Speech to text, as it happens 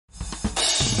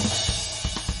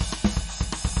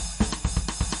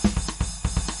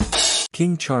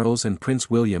King Charles and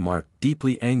Prince William are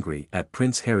deeply angry at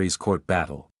Prince Harry's court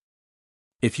battle.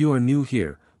 If you are new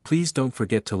here, please don't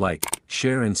forget to like,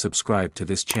 share and subscribe to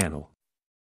this channel.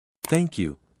 Thank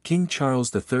you. King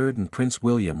Charles III and Prince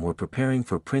William were preparing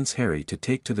for Prince Harry to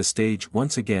take to the stage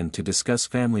once again to discuss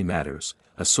family matters.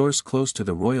 A source close to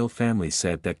the royal family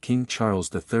said that King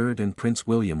Charles III and Prince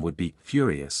William would be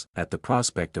furious at the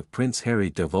prospect of Prince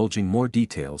Harry divulging more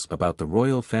details about the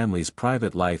royal family's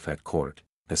private life at court.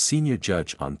 A senior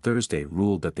judge on Thursday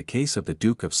ruled that the case of the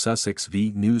Duke of Sussex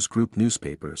v. News Group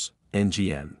Newspapers,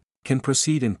 NGN, can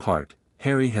proceed in part.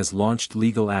 Harry has launched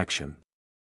legal action,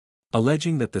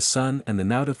 alleging that the Sun and the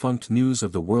now-defunct News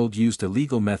of the World used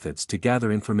illegal methods to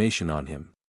gather information on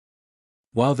him.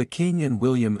 While the King and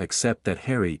William accept that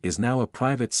Harry is now a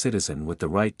private citizen with the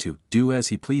right to do as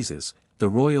he pleases, the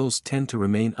royals tend to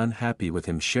remain unhappy with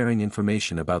him sharing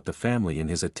information about the family in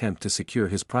his attempt to secure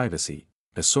his privacy.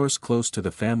 A source close to the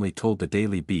family told the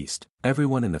Daily Beast,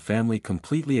 "Everyone in the family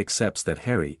completely accepts that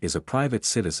Harry is a private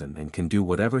citizen and can do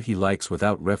whatever he likes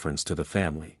without reference to the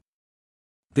family.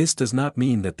 This does not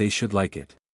mean that they should like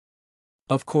it.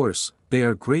 Of course, they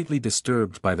are greatly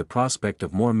disturbed by the prospect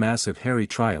of more massive Harry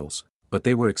trials, but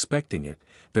they were expecting it.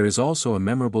 There is also a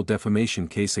memorable defamation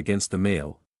case against the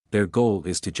Mail. Their goal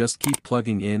is to just keep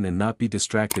plugging in and not be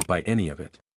distracted by any of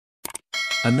it."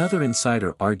 Another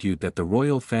insider argued that the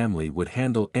royal family would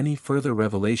handle any further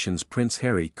revelations Prince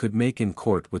Harry could make in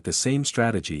court with the same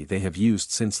strategy they have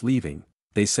used since leaving.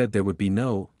 They said there would be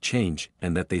no change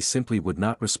and that they simply would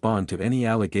not respond to any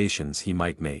allegations he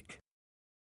might make.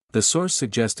 The source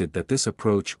suggested that this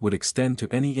approach would extend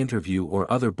to any interview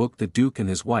or other book the Duke and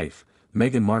his wife,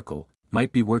 Meghan Markle,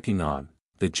 might be working on.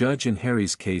 The judge in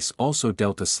Harry's case also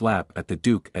dealt a slap at the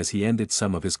Duke as he ended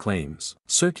some of his claims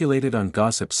circulated on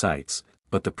gossip sites,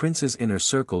 but the prince's inner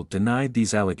circle denied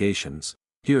these allegations.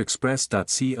 Here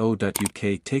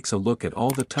Express.co.uk takes a look at all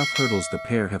the tough hurdles the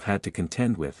pair have had to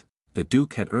contend with. The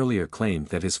Duke had earlier claimed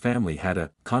that his family had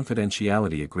a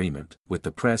confidentiality agreement with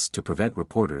the press to prevent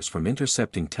reporters from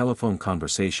intercepting telephone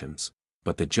conversations,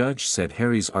 but the judge said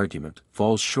Harry's argument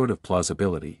falls short of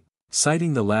plausibility,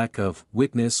 citing the lack of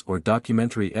witness or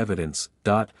documentary evidence.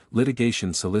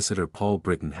 Litigation solicitor Paul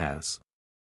Britton has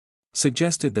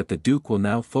suggested that the Duke will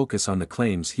now focus on the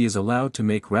claims he is allowed to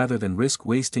make rather than risk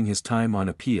wasting his time on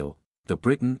appeal. The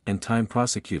Britton and Time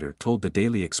prosecutor told the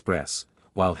Daily Express,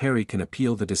 "While Harry can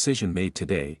appeal the decision made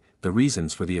today, the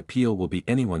reasons for the appeal will be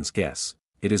anyone's guess.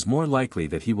 It is more likely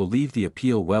that he will leave the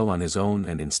appeal well on his own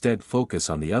and instead focus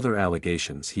on the other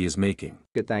allegations he is making."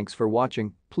 Thanks for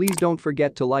watching. Please don't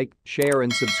forget to like, share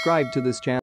and subscribe to this channel.